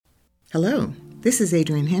Hello, this is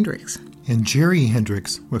Adrienne Hendricks. And Jerry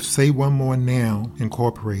Hendricks with Say One More Now,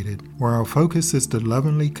 Incorporated, where our focus is to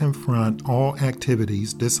lovingly confront all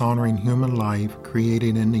activities dishonoring human life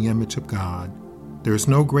created in the image of God. There is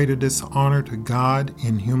no greater dishonor to God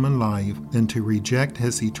in human life than to reject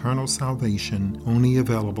His eternal salvation only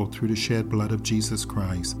available through the shed blood of Jesus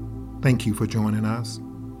Christ. Thank you for joining us.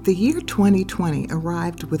 The year 2020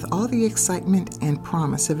 arrived with all the excitement and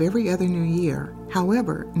promise of every other new year.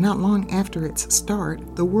 However, not long after its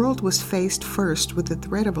start, the world was faced first with the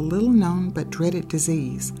threat of a little-known but dreaded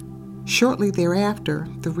disease. Shortly thereafter,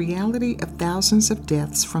 the reality of thousands of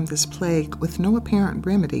deaths from this plague with no apparent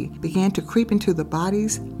remedy began to creep into the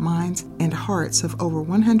bodies, minds, and hearts of over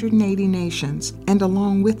 180 nations, and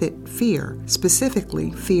along with it, fear, specifically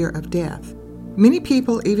fear of death. Many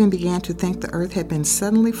people even began to think the earth had been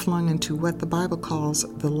suddenly flung into what the Bible calls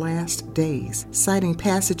the last days, citing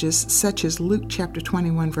passages such as Luke chapter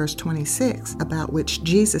 21 verse 26, about which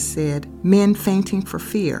Jesus said, "Men fainting for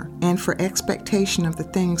fear, and for expectation of the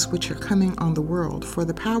things which are coming on the world, for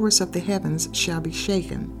the powers of the heavens shall be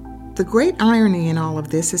shaken." The great irony in all of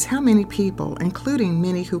this is how many people, including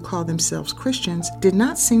many who call themselves Christians, did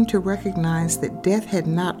not seem to recognize that death had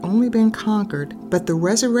not only been conquered, but the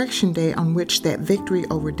resurrection day on which that victory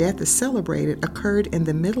over death is celebrated occurred in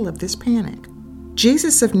the middle of this panic.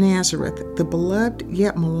 Jesus of Nazareth, the beloved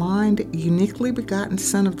yet maligned, uniquely begotten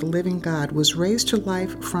Son of the living God, was raised to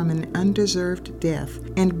life from an undeserved death,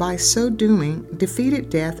 and by so doing defeated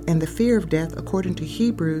death and the fear of death according to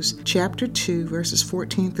Hebrews chapter 2 verses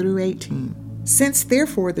 14 through 18. Since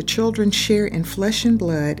therefore the children share in flesh and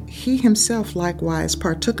blood, he himself likewise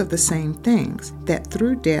partook of the same things, that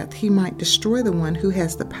through death he might destroy the one who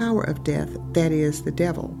has the power of death, that is, the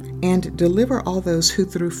devil, and deliver all those who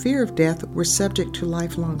through fear of death were subject to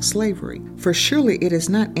lifelong slavery. For surely it is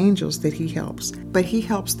not angels that he helps, but he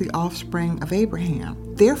helps the offspring of Abraham.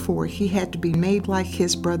 Therefore he had to be made like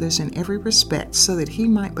his brothers in every respect, so that he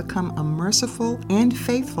might become a merciful and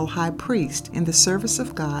faithful high priest in the service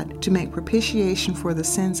of God to make propitiation for the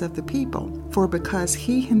sins of the people. For because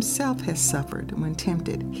he himself has suffered when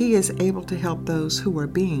tempted, he is able to help those who are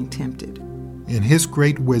being tempted. In His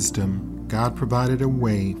great wisdom, God provided a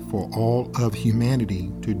way for all of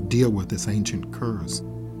humanity to deal with this ancient curse.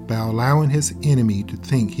 By allowing His enemy to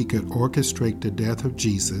think he could orchestrate the death of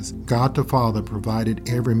Jesus, God the Father provided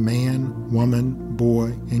every man, woman,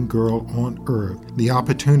 boy, and girl on earth the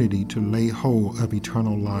opportunity to lay hold of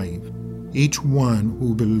eternal life. Each one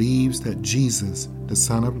who believes that Jesus, the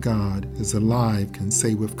Son of God, is alive can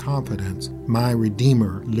say with confidence, "My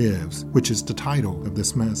Redeemer lives," which is the title of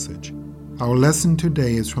this message. Our lesson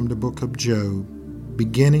today is from the book of Job,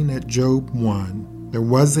 beginning at Job 1. There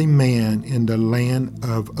was a man in the land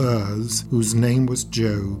of Uz whose name was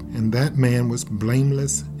Job, and that man was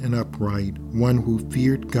blameless and upright, one who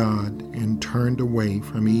feared God and turned away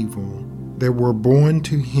from evil. There were born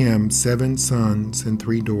to him 7 sons and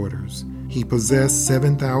 3 daughters. He possessed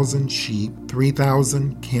 7,000 sheep,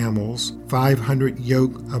 3,000 camels, 500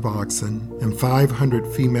 yoke of oxen, and 500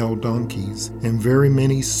 female donkeys, and very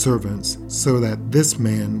many servants, so that this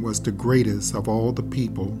man was the greatest of all the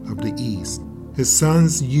people of the east. His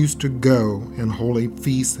sons used to go and hold a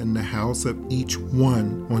feast in the house of each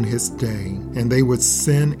one on his day, and they would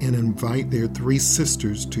send and invite their 3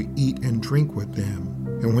 sisters to eat and drink with them.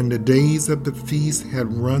 And when the days of the feast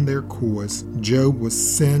had run their course, Job would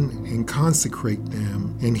send and consecrate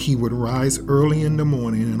them, and he would rise early in the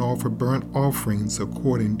morning and offer burnt offerings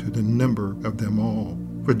according to the number of them all.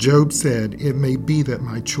 For Job said, "It may be that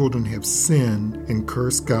my children have sinned and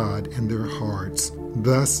cursed God in their hearts."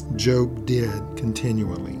 Thus Job did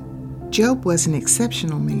continually. Job was an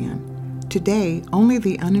exceptional man. Today, only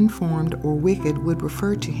the uninformed or wicked would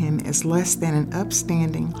refer to him as less than an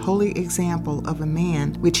upstanding, holy example of a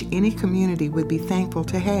man which any community would be thankful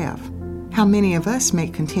to have. How many of us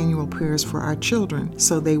make continual prayers for our children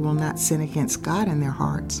so they will not sin against God in their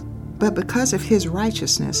hearts? But because of his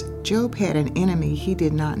righteousness, Job had an enemy he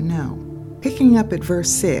did not know. Picking up at verse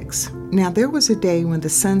 6, "Now there was a day when the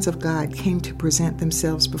sons of God came to present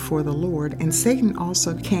themselves before the Lord, and Satan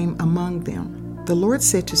also came among them. The Lord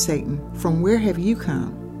said to Satan, 'From where have you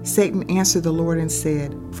come?' Satan answered the Lord and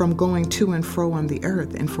said, 'From going to and fro on the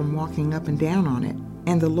earth, and from walking up and down on it.'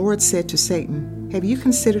 And the Lord said to Satan, 'Have you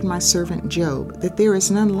considered my servant Job, that there is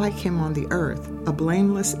none like him on the earth, a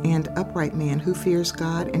blameless and upright man who fears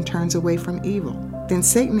God and turns away from evil?' Then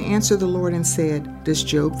Satan answered the Lord and said, 'Does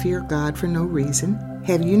Job fear God for no reason?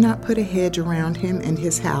 Have you not put a hedge around him and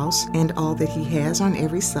his house and all that he has on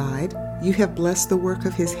every side? You have blessed the work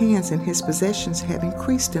of his hands, and his possessions have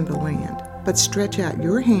increased in the land. But stretch out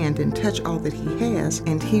your hand and touch all that he has,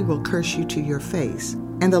 and he will curse you to your face.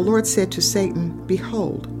 And the Lord said to Satan,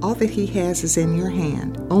 Behold, all that he has is in your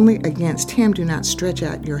hand. Only against him do not stretch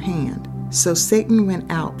out your hand. So Satan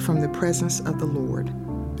went out from the presence of the Lord.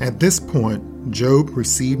 At this point, Job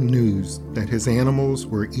received news that his animals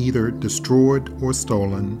were either destroyed or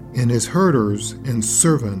stolen, and his herders and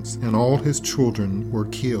servants and all his children were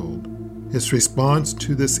killed. His response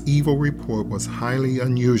to this evil report was highly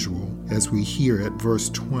unusual, as we hear at verse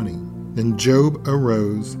 20. Then Job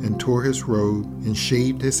arose and tore his robe and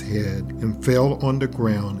shaved his head and fell on the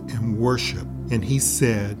ground and worshipped. And he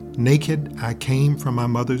said, Naked I came from my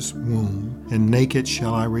mother's womb, and naked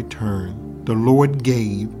shall I return. The Lord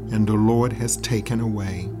gave, and the Lord has taken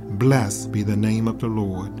away. Blessed be the name of the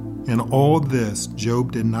Lord. In all this,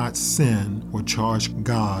 Job did not sin or charge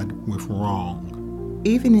God with wrong.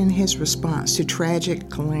 Even in his response to tragic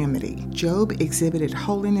calamity, Job exhibited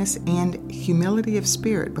holiness and humility of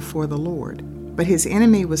spirit before the Lord. But his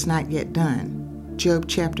enemy was not yet done. Job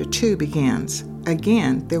chapter 2 begins,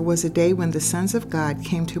 Again, there was a day when the sons of God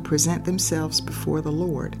came to present themselves before the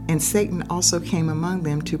Lord, and Satan also came among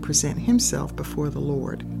them to present himself before the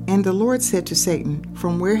Lord. And the Lord said to Satan,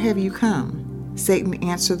 From where have you come? Satan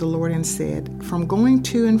answered the Lord and said, From going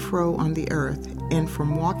to and fro on the earth, and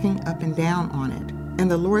from walking up and down on it. And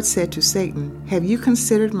the Lord said to Satan, Have you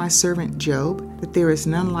considered my servant Job, that there is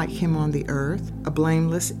none like him on the earth, a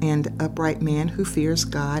blameless and upright man who fears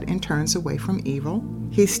God and turns away from evil?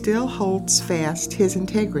 He still holds fast his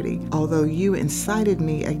integrity, although you incited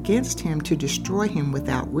me against him to destroy him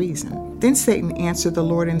without reason. Then Satan answered the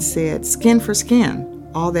Lord and said, Skin for skin.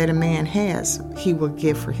 All that a man has, he will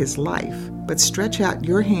give for his life. But stretch out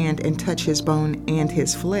your hand and touch his bone and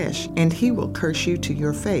his flesh, and he will curse you to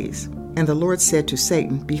your face. And the Lord said to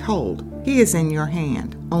Satan, Behold, he is in your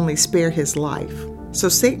hand, only spare his life. So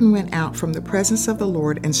Satan went out from the presence of the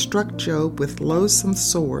Lord and struck Job with loathsome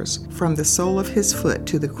sores from the sole of his foot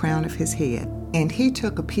to the crown of his head. And he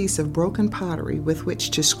took a piece of broken pottery with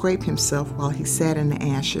which to scrape himself while he sat in the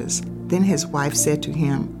ashes. Then his wife said to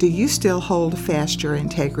him, Do you still hold fast your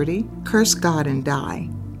integrity? Curse God and die.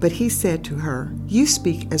 But he said to her, You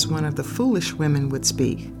speak as one of the foolish women would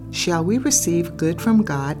speak. Shall we receive good from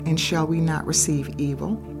God, and shall we not receive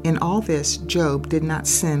evil? In all this, Job did not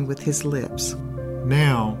sin with his lips.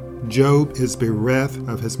 Now, Job is bereft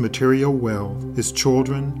of his material wealth, his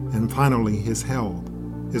children, and finally his health.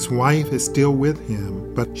 His wife is still with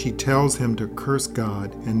him, but she tells him to curse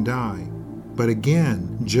God and die. But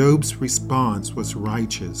again, Job's response was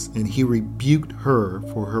righteous, and he rebuked her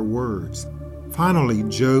for her words. Finally,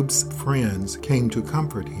 Job's friends came to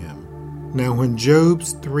comfort him. Now when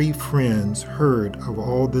Job's 3 friends heard of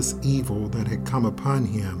all this evil that had come upon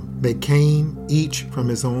him, they came each from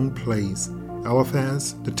his own place,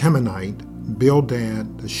 Eliphaz the Temanite,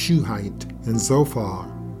 Bildad the Shuhite, and Zophar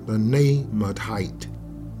the Naamathite.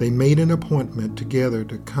 They made an appointment together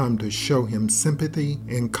to come to show him sympathy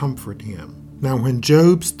and comfort him. Now when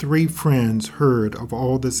Job's 3 friends heard of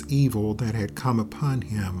all this evil that had come upon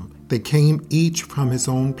him, they came each from his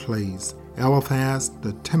own place, Eliphaz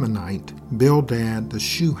the Temanite, Bildad the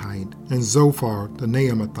Shuhite, and Zophar the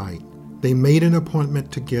Naamathite. They made an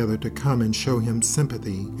appointment together to come and show him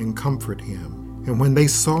sympathy and comfort him. And when they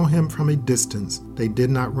saw him from a distance, they did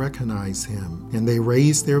not recognize him. And they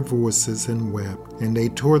raised their voices and wept. And they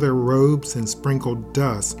tore their robes and sprinkled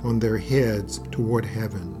dust on their heads toward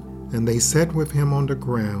heaven. And they sat with him on the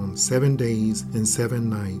ground 7 days and 7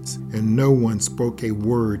 nights. And no one spoke a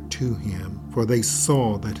word to him, for they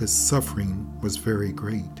saw that his suffering was very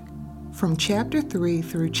great. From chapter 3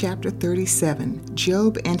 through chapter 37,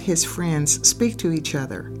 Job and his friends speak to each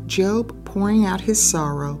other. Job pouring out his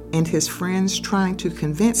sorrow, and his friends trying to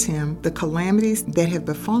convince him the calamities that have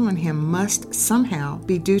befallen him must somehow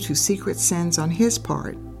be due to secret sins on his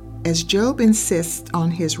part. As Job insists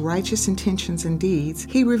on his righteous intentions and deeds,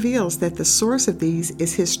 he reveals that the source of these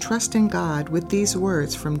is his trust in God with these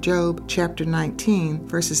words from Job chapter 19,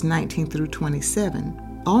 verses 19 through 27.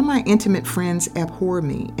 All my intimate friends abhor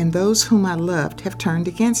me, and those whom I loved have turned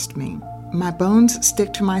against me. My bones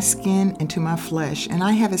stick to my skin and to my flesh, and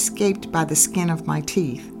I have escaped by the skin of my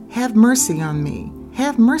teeth. Have mercy on me.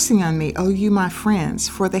 Have mercy on me, O you my friends,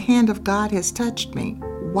 for the hand of God has touched me.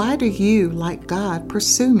 Why do you, like God,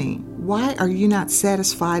 pursue me? Why are you not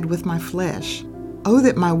satisfied with my flesh? Oh,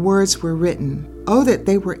 that my words were written. Oh, that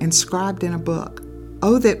they were inscribed in a book.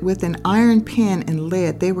 Oh, that with an iron pen and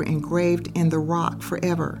lead they were engraved in the rock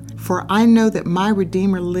forever. For I know that my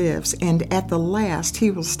Redeemer lives, and at the last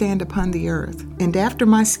he will stand upon the earth. And after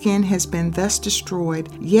my skin has been thus destroyed,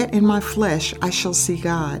 yet in my flesh I shall see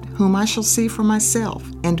God, whom I shall see for myself,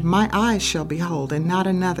 and my eyes shall behold, and not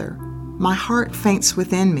another. My heart faints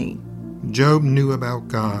within me. Job knew about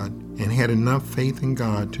God and had enough faith in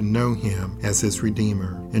God to know him as his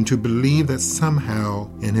Redeemer, and to believe that somehow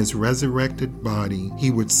in his resurrected body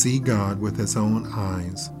he would see God with his own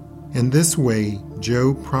eyes. In this way,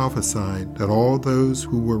 Job prophesied that all those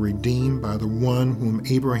who were redeemed by the one whom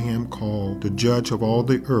Abraham called the judge of all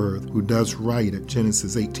the earth, who does right at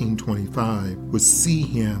Genesis 18:25, would see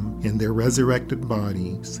him in their resurrected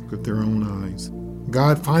bodies with their own eyes.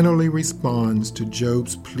 God finally responds to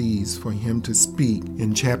Job's pleas for him to speak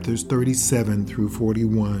in chapters 37 through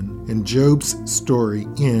 41, and Job's story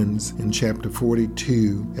ends in chapter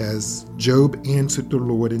 42 as Job answered the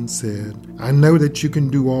Lord and said, I know that you can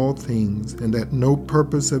do all things, and that no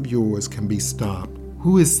purpose of yours can be stopped.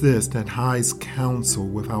 Who is this that hides counsel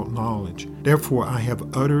without knowledge? Therefore I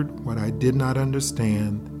have uttered what I did not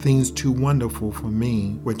understand, things too wonderful for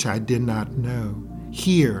me, which I did not know.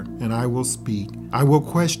 Hear, and I will speak. I will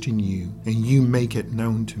question you, and you make it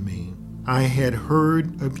known to me. I had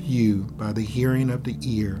heard of you by the hearing of the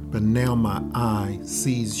ear, but now my eye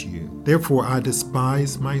sees you. Therefore I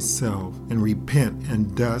despise myself, and repent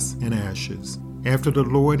in dust and ashes. After the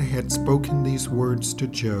Lord had spoken these words to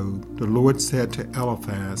Job, the Lord said to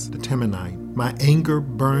Eliphaz the Temanite, My anger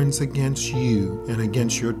burns against you and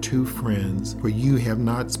against your two friends, for you have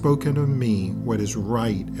not spoken of me what is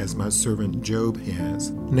right as my servant Job has.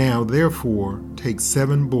 Now therefore take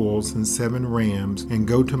 7 bulls and 7 rams, and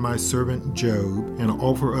go to my servant Job, and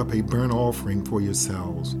offer up a burnt offering for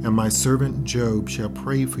yourselves, and my servant Job shall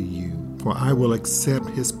pray for you. For I will accept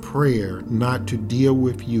his prayer not to deal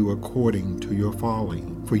with you according to your folly.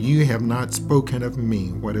 For you have not spoken of me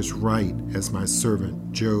what is right as my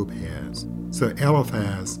servant Job has. So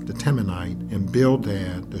Eliphaz the Temanite, and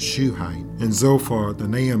Bildad the Shuhite, and Zophar the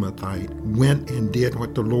Naamathite went and did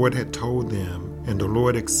what the Lord had told them, and the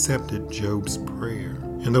Lord accepted Job's prayer.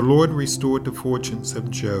 And the Lord restored the fortunes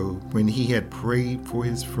of Job when he had prayed for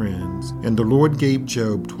his friends, and the Lord gave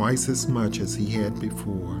Job twice as much as he had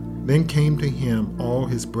before. Then came to him all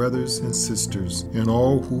his brothers and sisters, and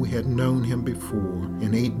all who had known him before,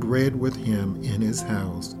 and ate bread with him in his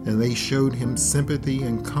house. And they showed him sympathy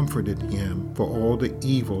and comforted him for all the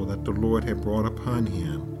evil that the Lord had brought upon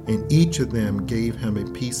him. And each of them gave him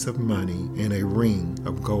a piece of money and a ring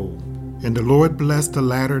of gold. And the Lord blessed the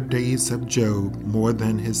latter days of Job more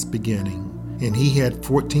than his beginning. And he had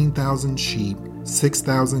 14,000 sheep,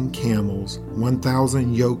 6,000 camels,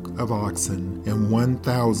 1,000 yoke of oxen, and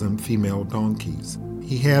 1,000 female donkeys.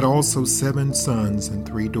 He had also 7 sons and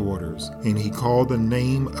 3 daughters. And he called the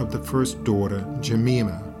name of the first daughter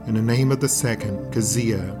Jemimah, and the name of the second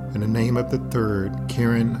Keziah, and the name of the third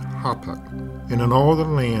Karen Hapuk. And in all the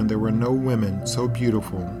land there were no women so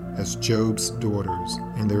beautiful as Job's daughters,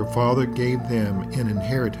 and their father gave them an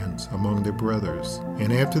inheritance among their brothers.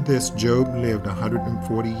 And after this Job lived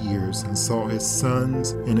 140 years, and saw his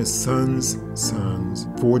sons and his sons' sons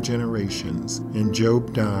 4 generations. And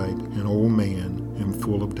Job died an old man and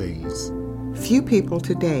full of days. Few people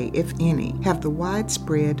today, if any, have the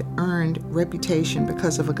widespread earned reputation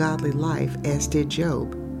because of a godly life as did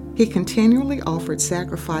Job. He continually offered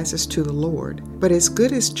sacrifices to the Lord, but as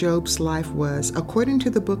good as Job's life was, according to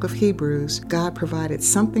the book of Hebrews, God provided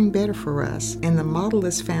something better for us, and the model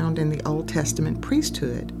is found in the Old Testament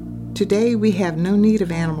priesthood. Today we have no need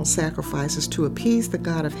of animal sacrifices to appease the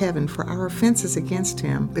God of heaven for our offenses against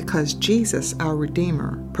him, because Jesus, our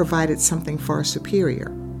Redeemer, provided something far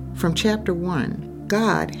superior. From chapter 1,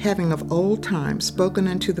 God, having of old time spoken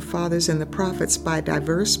unto the fathers and the prophets by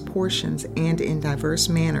diverse portions and in diverse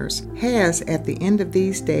manners, has at the end of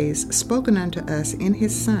these days spoken unto us in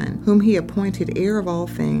his Son, whom he appointed heir of all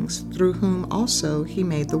things, through whom also he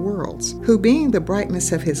made the worlds, who being the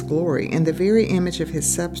brightness of his glory and the very image of his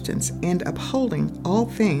substance, and upholding all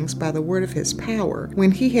things by the word of his power,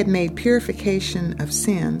 when he had made purification of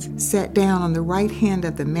sins, sat down on the right hand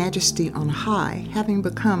of the majesty on high, having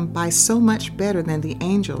become by so much better than the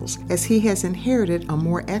angels, as he has inherited a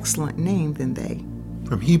more excellent name than they.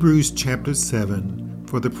 From Hebrews chapter 7,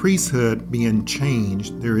 For the priesthood being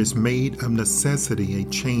changed, there is made of necessity a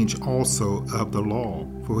change also of the law.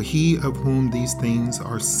 For he of whom these things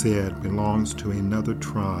are said belongs to another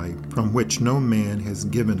tribe, from which no man has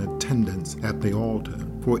given attendance at the altar.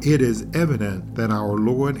 For it is evident that our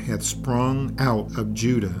Lord hath sprung out of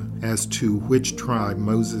Judah, as to which tribe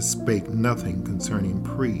Moses spake nothing concerning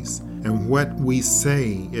priests. And what we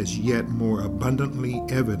say is yet more abundantly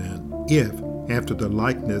evident, if, after the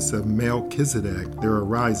likeness of Melchizedek, there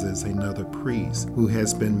arises another priest, who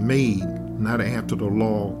has been made not after the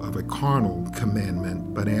law of a carnal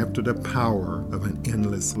commandment, but after the power of an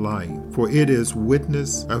endless life. For it is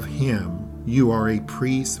witness of him, you are a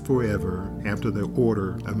priest forever after the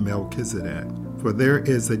order of Melchizedek. For there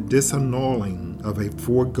is a disannulling of a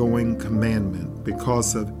foregoing commandment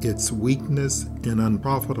because of its weakness and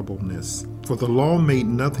unprofitableness. For the law made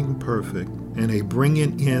nothing perfect, and a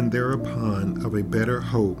bringing in thereupon of a better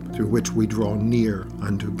hope, through which we draw near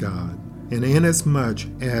unto God. And inasmuch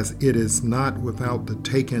as it is not without the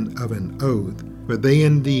taking of an oath, for they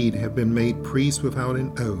indeed have been made priests without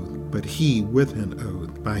an oath, but he with an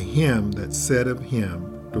oath, by him that said of him,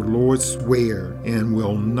 the Lord sware and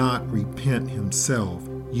will not repent himself,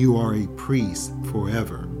 you are a priest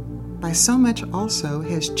forever. By so much also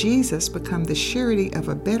has Jesus become the surety of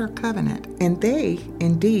a better covenant, and they,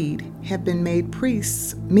 indeed, have been made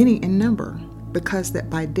priests, many in number, because that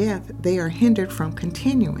by death they are hindered from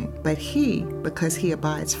continuing. But he, because he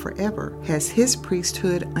abides forever, has his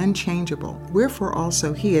priesthood unchangeable. Wherefore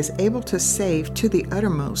also he is able to save to the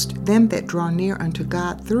uttermost them that draw near unto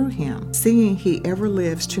God through him, seeing he ever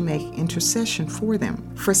lives to make intercession for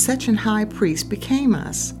them. For such an high priest became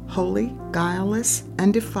us, holy, guileless,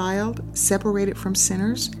 undefiled, separated from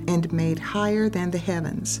sinners, and made higher than the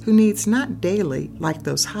heavens, who needs not daily, like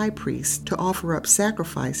those high priests, to offer up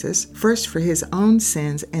sacrifices, first for his own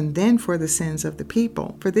sins and then for the sins of the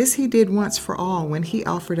people. For this he did once for all when he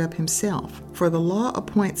offered up himself. For the law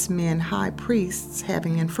appoints men high priests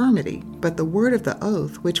having infirmity, but the word of the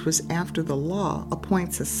oath, which was after the law,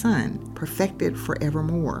 appoints a son, perfected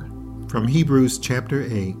forevermore. From Hebrews chapter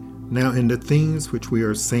 8. Now in the things which we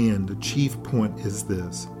are saying, the chief point is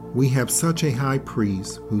this. We have such a high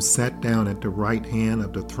priest who sat down at the right hand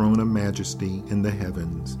of the throne of majesty in the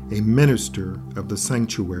heavens, a minister of the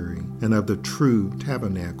sanctuary and of the true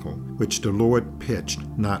tabernacle, which the Lord pitched,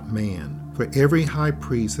 not man. For every high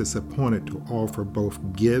priest is appointed to offer both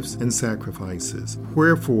gifts and sacrifices.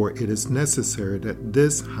 Wherefore it is necessary that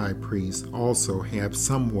this high priest also have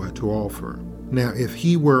somewhat to offer. Now if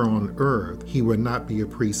he were on earth, he would not be a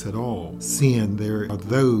priest at all, seeing there are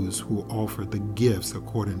those who offer the gifts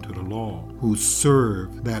according to the law, who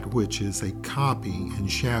serve that which is a copy and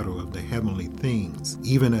shadow of the heavenly things,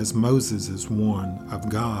 even as Moses is one of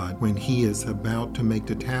God when he is about to make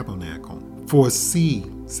the tabernacle. For see,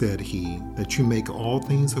 said he, that you make all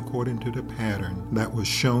things according to the pattern that was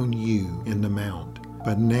shown you in the mount.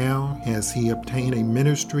 But now has he obtained a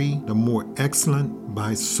ministry the more excellent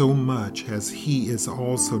by so much as he is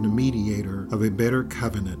also the mediator of a better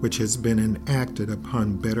covenant, which has been enacted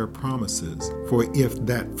upon better promises. For if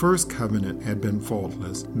that first covenant had been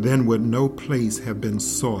faultless, then would no place have been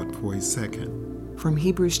sought for a second. From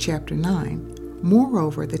Hebrews chapter 9.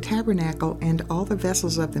 Moreover, the tabernacle and all the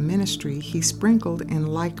vessels of the ministry he sprinkled in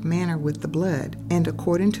like manner with the blood. And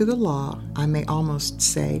according to the law, I may almost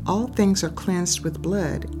say, all things are cleansed with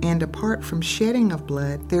blood, and apart from shedding of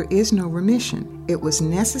blood, there is no remission. It was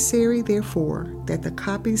necessary, therefore, that the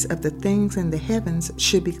copies of the things in the heavens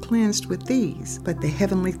should be cleansed with these, but the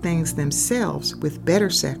heavenly things themselves with better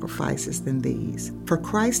sacrifices than these. For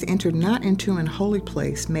Christ entered not into an holy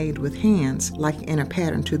place made with hands, like in a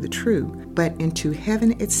pattern to the true, but into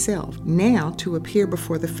heaven itself, now to appear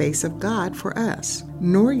before the face of God for us.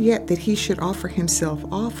 Nor yet that he should offer himself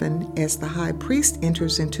often, as the high priest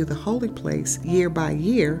enters into the holy place year by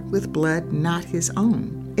year with blood not his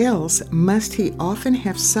own. Else must he often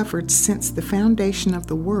have suffered since the foundation of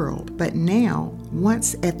the world. But now,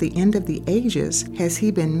 once at the end of the ages, has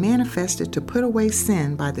he been manifested to put away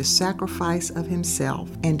sin by the sacrifice of himself.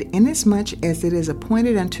 And inasmuch as it is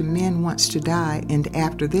appointed unto men once to die, and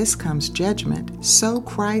after this comes judgment, so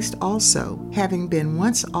Christ also, having been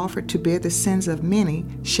once offered to bear the sins of many,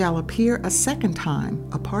 shall appear a second time,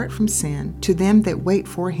 apart from sin, to them that wait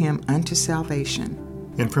for him unto salvation.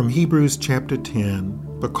 And from Hebrews chapter 10,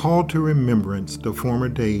 but call to remembrance the former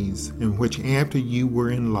days in which after you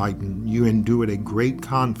were enlightened, you endured a great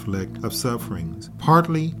conflict of sufferings,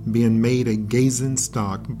 partly being made a gazing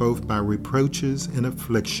stock both by reproaches and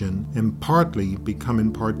affliction, and partly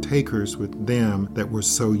becoming partakers with them that were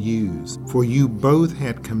so used. For you both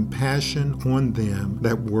had compassion on them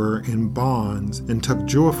that were in bonds, and took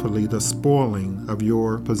joyfully the spoiling of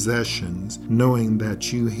your possessions, knowing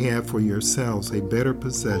that you have for yourselves a better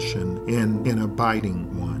possession and an abiding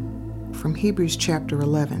one. From Hebrews chapter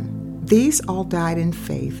 11. These all died in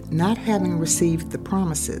faith, not having received the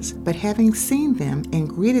promises, but having seen them and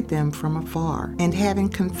greeted them from afar, and having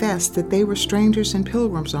confessed that they were strangers and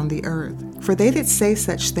pilgrims on the earth. For they that say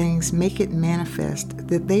such things make it manifest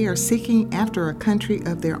that they are seeking after a country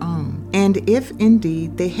of their own. And if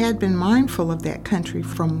indeed they had been mindful of that country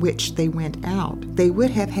from which they went out, they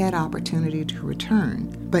would have had opportunity to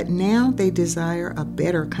return. But now they desire a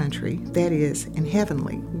better country, that is, in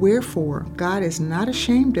heavenly. Wherefore God is not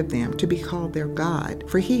ashamed of them to be called their God,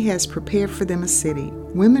 for he has prepared for them a city.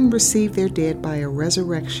 Women received their dead by a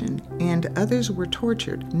resurrection, and others were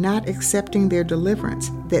tortured, not accepting their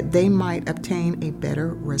deliverance, that they might obtain a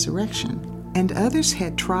better resurrection. And others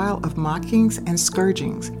had trial of mockings and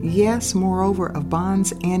scourgings, yes, moreover, of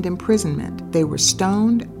bonds and imprisonment. They were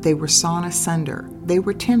stoned, they were sawn asunder, they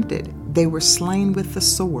were tempted, they were slain with the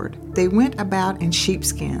sword. They went about in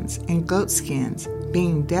sheepskins and goatskins,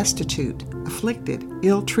 being destitute, afflicted,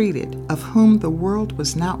 ill-treated, of whom the world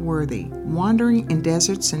was not worthy, wandering in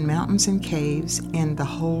deserts and mountains and caves and the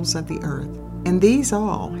holes of the earth. And these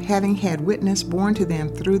all, having had witness borne to them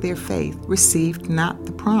through their faith, received not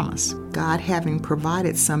the promise, God having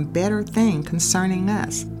provided some better thing concerning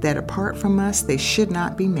us, that apart from us they should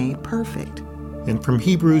not be made perfect. And from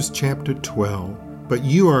Hebrews chapter 12, but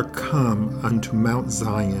you are come unto Mount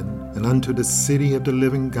Zion, and unto the city of the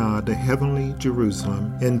living God, the heavenly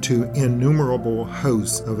Jerusalem, and to innumerable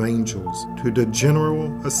hosts of angels, to the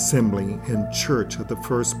general assembly and church of the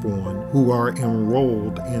firstborn, who are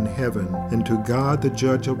enrolled in heaven, and to God the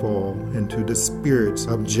judge of all, and to the spirits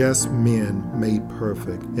of just men made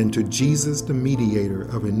perfect, and to Jesus the mediator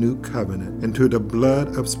of a new covenant, and to the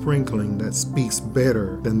blood of sprinkling that speaks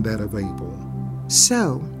better than that of Abel.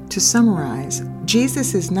 So, to summarize,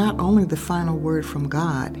 Jesus is not only the final word from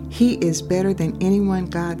God, he is better than anyone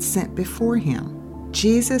God sent before him.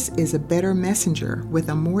 Jesus is a better messenger with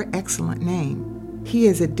a more excellent name. He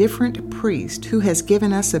is a different priest who has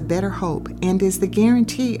given us a better hope and is the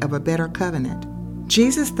guarantee of a better covenant.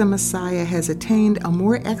 Jesus the Messiah has attained a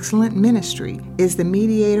more excellent ministry, is the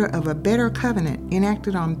mediator of a better covenant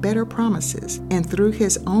enacted on better promises, and through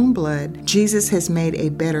his own blood, Jesus has made a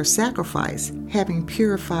better sacrifice, having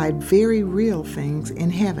purified very real things in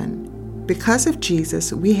heaven. Because of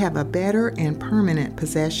Jesus, we have a better and permanent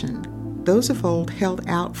possession. Those of old held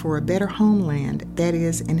out for a better homeland, that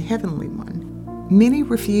is, an heavenly one. Many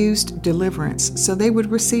refused deliverance so they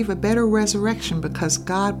would receive a better resurrection because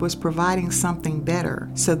God was providing something better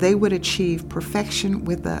so they would achieve perfection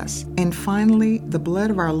with us. And finally, the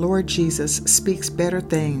blood of our Lord Jesus speaks better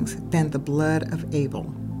things than the blood of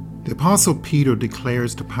Abel. The Apostle Peter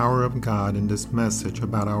declares the power of God in this message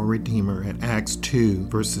about our Redeemer at Acts 2,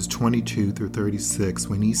 verses 22 through 36,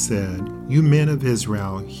 when he said, You men of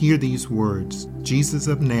Israel, hear these words, Jesus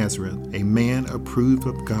of Nazareth, a man approved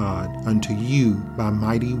of God unto you by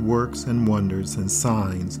mighty works and wonders and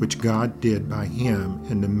signs, which God did by him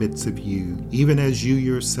in the midst of you, even as you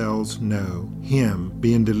yourselves know, him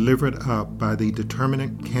being delivered up by the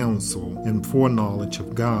determinate counsel and foreknowledge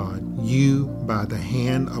of God, you by the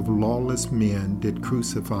hand of lawless men did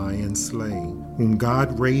crucify and slay, whom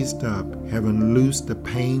God raised up, having loosed the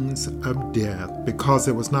pains of death, because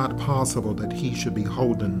it was not possible that he should be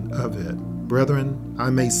holden of it. Brethren, I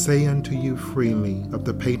may say unto you freely of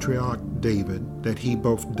the patriarch David, that he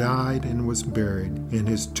both died and was buried, and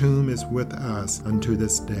his tomb is with us unto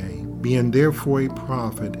this day. Being therefore a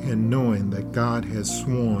prophet, and knowing that God has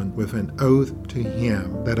sworn with an oath to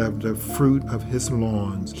him that of the fruit of his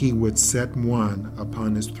loins he would set one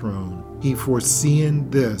upon his throne. He, foreseeing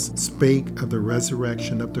this, spake of the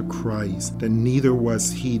resurrection of the Christ, that neither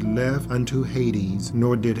was he left unto Hades,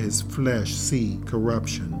 nor did his flesh see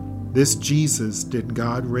corruption. This Jesus did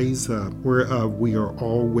God raise up, whereof we are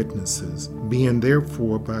all witnesses, being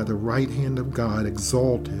therefore by the right hand of God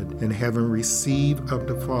exalted, and having received of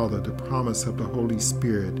the Father the promise of the Holy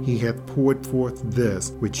Spirit, he hath poured forth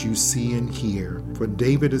this which you see and hear. For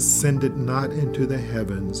David ascended not into the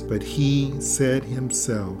heavens, but he said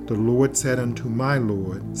himself, The Lord said unto my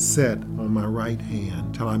Lord, Sit on my right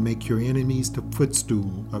hand, till I make your enemies the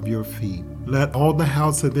footstool of your feet. Let all the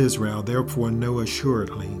house of Israel therefore know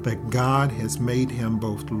assuredly that God has made him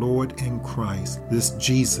both Lord and Christ, this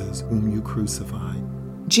Jesus whom you crucified.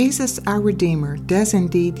 Jesus, our Redeemer, does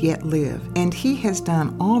indeed yet live, and he has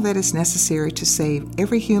done all that is necessary to save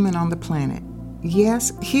every human on the planet.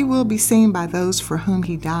 Yes, he will be seen by those for whom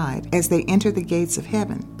he died as they enter the gates of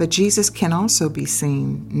heaven, but Jesus can also be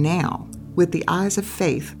seen now with the eyes of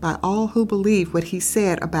faith by all who believe what he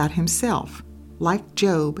said about himself. Like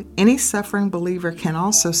Job, any suffering believer can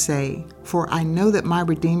also say, For I know that my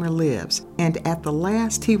Redeemer lives, and at the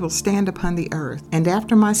last he will stand upon the earth. And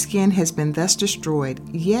after my skin has been thus destroyed,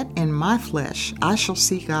 yet in my flesh I shall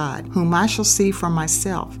see God, whom I shall see for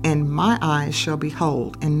myself, and my eyes shall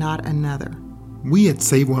behold, and not another. We at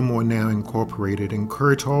Save One More Now Incorporated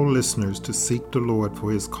encourage all listeners to seek the Lord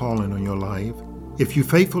for his calling on your life. If you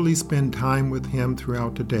faithfully spend time with Him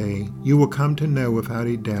throughout the day, you will come to know without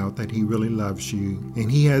a doubt that He really loves you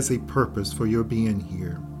and He has a purpose for your being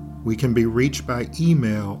here. We can be reached by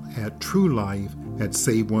email at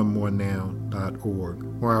truelife@saveonemorenow.org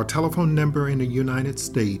or our telephone number in the United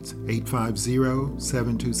States,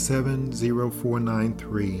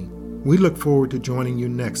 850-727-0493. We look forward to joining you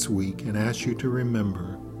next week and ask you to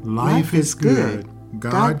remember, life is good.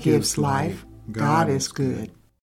 God gives life. God is good.